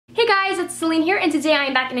Hi guys, it's Selin here, and today I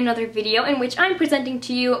am back in another video in which I'm presenting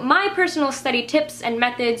to you my personal study tips and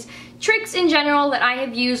methods, tricks in general that I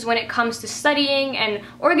have used when it comes to studying and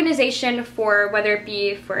organization for whether it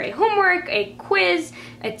be for a homework, a quiz,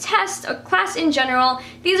 a test, a class in general.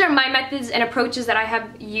 These are my methods and approaches that I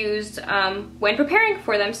have used when preparing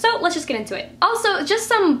for them, so let's just get into it. Also, just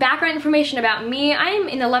some background information about me. I am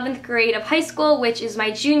in 11th grade of high school, which is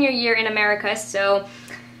my junior year in America, so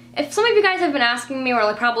if some of you guys have been asking me, or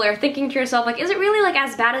like probably are thinking to yourself, like, is it really like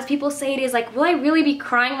as bad as people say it is? Like, will I really be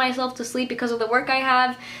crying myself to sleep because of the work I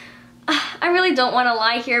have? I really don't want to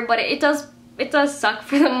lie here, but it does suck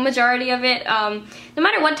for the majority of it. No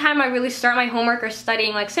matter what time I really start my homework or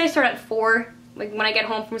studying, like say I start at 4, like when I get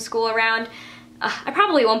home from school around, I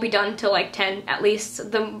probably won't be done until like 10 at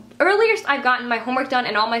least. The earliest I've gotten my homework done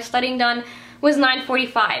and all my studying done was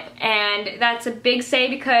 9:45, and that's a big say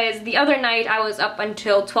because the other night I was up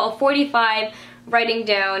until 12:45 writing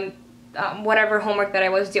down whatever homework that I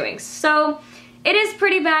was doing. So it is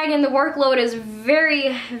pretty bad, and the workload is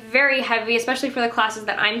very, very heavy, especially for the classes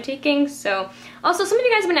that I'm taking. So also, some of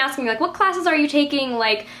you guys have been asking me, like, what classes are you taking?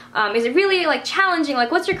 Like, is it really like challenging? Like,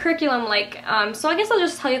 what's your curriculum like? So I guess I'll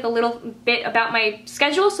just tell you a little bit about my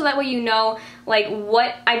schedule, so that way you know like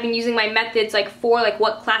what I've been using my methods like for, like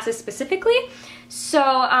what classes specifically. So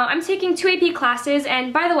I'm taking 2 AP classes,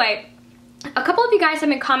 and by the way, a couple of you guys have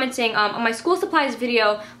been commenting on my school supplies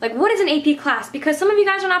video, like, what is an AP class? Because some of you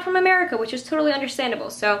guys are not from America, which is totally understandable.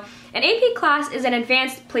 So an AP class is an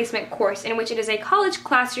advanced placement course in which it is a college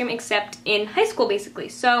classroom except in high school, basically.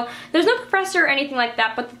 So there's no professor or anything like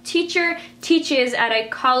that, but the teacher teaches at a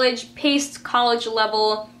college-paced,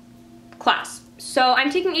 college-level class. So I'm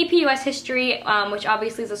taking AP US History, which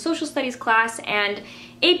obviously is a social studies class, and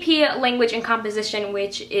AP Language and Composition,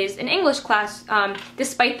 which is an English class,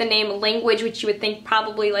 despite the name language, which you would think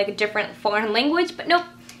probably like a different foreign language, but nope,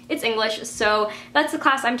 it's English. So that's the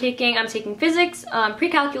class I'm taking. I'm taking physics,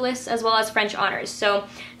 pre-calculus, as well as French honors. So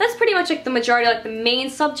that's pretty much like the majority, like the main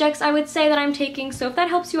subjects I would say that I'm taking. So if that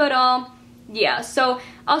helps you at all, yeah. So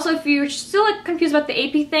also, if you're still like confused about the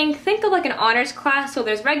AP thing, think of like an honors class. So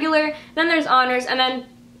there's regular, then there's honors, and then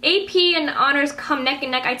AP and honors come neck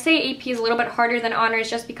and neck. I'd say AP is a little bit harder than honors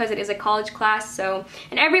just because it is a college class. So,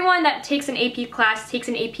 and everyone that takes an AP class takes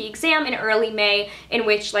an AP exam in early May, in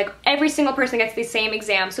which like every single person gets the same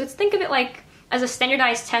exam. So think of it like as a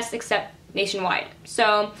standardized test except nationwide.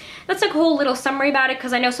 So that's like a whole little summary about it,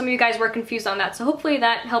 because I know some of you guys were confused on that, so hopefully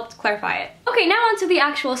that helped clarify it. Okay, now on to the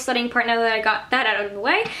actual studying part, now that I got that out of the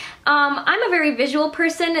way. I'm a very visual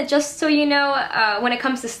person, just so you know, when it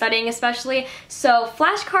comes to studying especially. So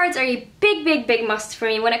flashcards are a big must for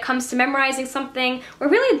me when it comes to memorizing something, or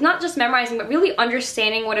really not just memorizing, but really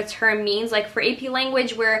understanding what a term means. Like for AP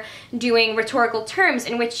language, we're doing rhetorical terms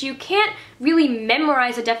in which you can't really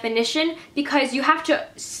memorize a definition because you have to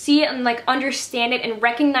see it and like understand it and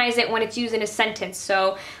recognize it when it's used in a sentence.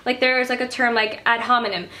 So like there's like a term like ad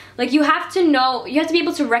hominem. Like you have to know, you have to be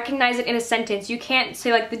able to recognize it in a sentence. You can't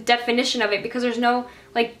say like the definition of it because there's no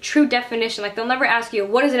like true definition. Like they'll never ask you,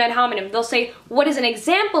 what is an ad hominem? They'll say, what is an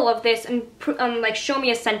example of this, and like show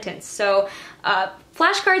me a sentence. So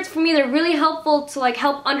flashcards for me, they're really helpful to like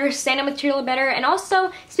help understand a material better. And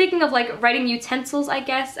also, speaking of like writing utensils, I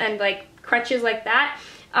guess, and like crutches like that,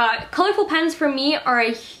 colorful pens for me are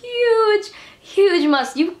a huge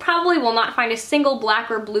must. You probably will not find a single black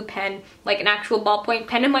or blue pen, like an actual ballpoint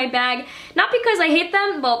pen, in my bag. Not because I hate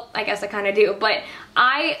them, well, I guess I kind of do, but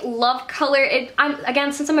I love color.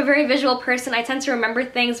 Again, since I'm a very visual person, I tend to remember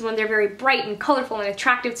things when they're very bright and colorful and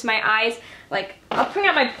attractive to my eyes. Like, I'll bring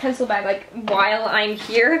out my pencil bag like while I'm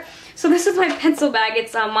here. So this is my pencil bag.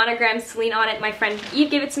 It's monogrammed Selin on it. My friend Eve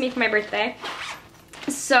gave it to me for my birthday.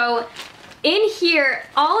 So in here,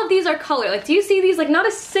 all of these are color. Like, do you see these? Like, not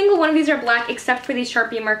a single one of these are black except for the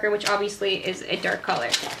Sharpie marker, which obviously is a dark color.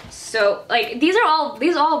 So, like, these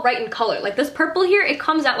all write in color. Like, this purple here, it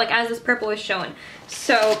comes out like as this purple is shown.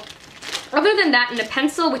 So, other than that, and the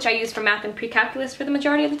pencil, which I use for math and pre-calculus for the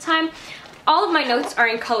majority of the time, all of my notes are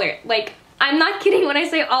in color. Like, I'm not kidding when I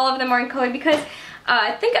say all of them are in color, because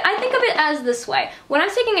I think of it as this way. When I'm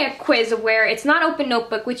taking a quiz where it's not open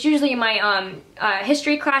notebook, which usually my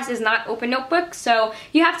history class is not open notebook, so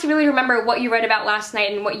you have to really remember what you read about last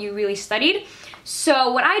night and what you really studied.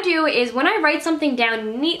 So what I do is when I write something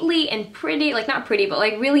down neatly and pretty, like not pretty, but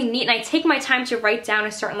like really neat, and I take my time to write down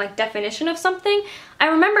a certain like definition of something, I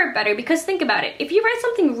remember it better. Because think about it, if you write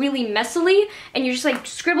something really messily and you just like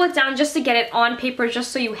scribble it down just to get it on paper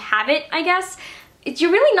just so you have it, I guess,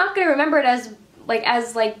 you're really not going to remember it as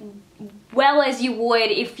well as you would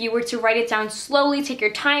if you were to write it down slowly, take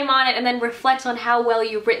your time on it, and then reflect on how well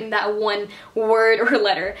you've written that one word or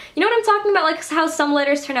letter. You know what I'm talking about? Like how some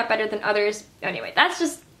letters turn out better than others. Anyway, that's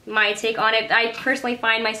just my take on it. I personally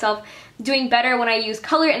find myself doing better when I use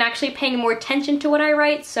color and actually paying more attention to what I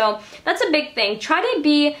write, so that's a big thing. Try to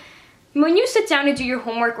be, when you sit down to do your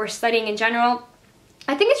homework or studying in general,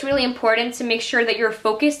 I think it's really important to make sure that you're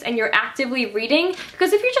focused and you're actively reading,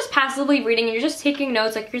 because if you're just passively reading and you're just taking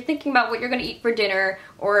notes, like you're thinking about what you're going to eat for dinner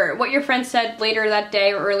or what your friend said later that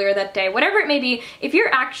day or earlier that day, whatever it may be, if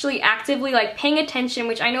you're actually actively like paying attention,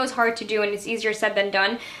 which I know is hard to do and it's easier said than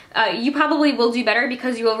done, you probably will do better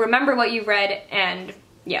because you will remember what you read. And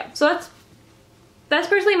yeah, so that's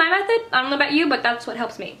personally my method. I don't know about you, but that's what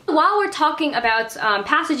helps me. While we're talking about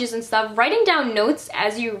passages and stuff, writing down notes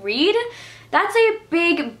as you read, that's a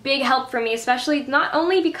big help for me, especially not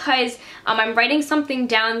only because I'm writing something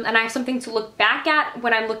down and I have something to look back at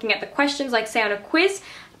when I'm looking at the questions, like say on a quiz.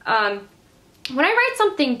 When I write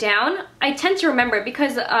something down, I tend to remember it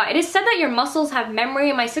because it is said that your muscles have memory,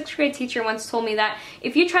 and my 6th grade teacher once told me that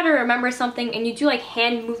if you try to remember something and you do like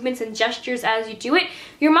hand movements and gestures as you do it,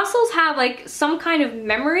 your muscles have like some kind of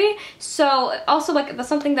memory. So also like that's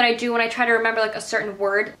something that I do when I try to remember like a certain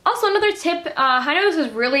word. Also another tip, I know this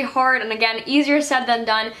is really hard and again easier said than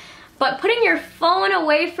done, but putting your phone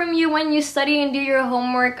away from you when you study and do your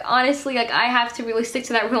homework, honestly, like I have to really stick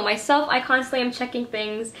to that rule myself. I constantly am checking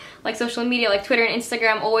things like social media, like Twitter and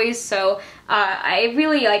Instagram always, so I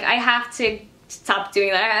really, like, I have to stop doing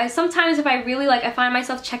that. Sometimes if I really, like, I find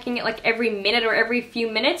myself checking it like every minute or every few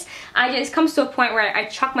minutes, it comes to a point where I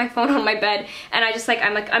chuck my phone on my bed and I just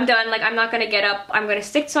I'm done, like I'm not gonna get up, I'm gonna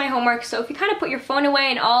stick to my homework. So if you kind of put your phone away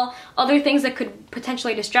and all other things that could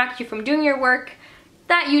potentially distract you from doing your work,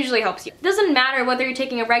 that usually helps you. It doesn't matter whether you're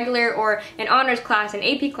taking a regular or an honors class, an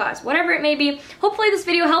AP class, whatever it may be. Hopefully this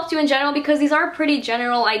video helped you in general because these are pretty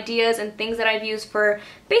general ideas and things that I've used for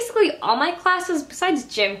basically all my classes besides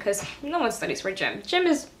gym, because no one studies for gym. Gym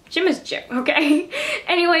is gym, okay?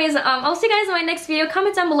 Anyways, I'll see you guys in my next video.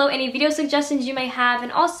 Comment down below any video suggestions you may have,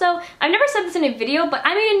 and also, I've never said this in a video, but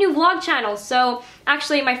I made a new vlog channel, so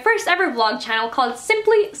actually my first ever vlog channel called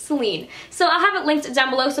Simply Selin. So I'll have it linked down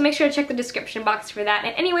below, so make sure to check the description box for that.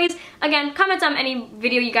 And anyways, again, comment down any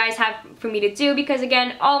video you guys have for me to do, because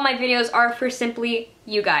again, all my videos are for simply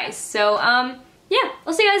you guys. So, yeah,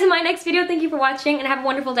 I'll see you guys in my next video. Thank you for watching, and have a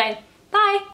wonderful day. Bye!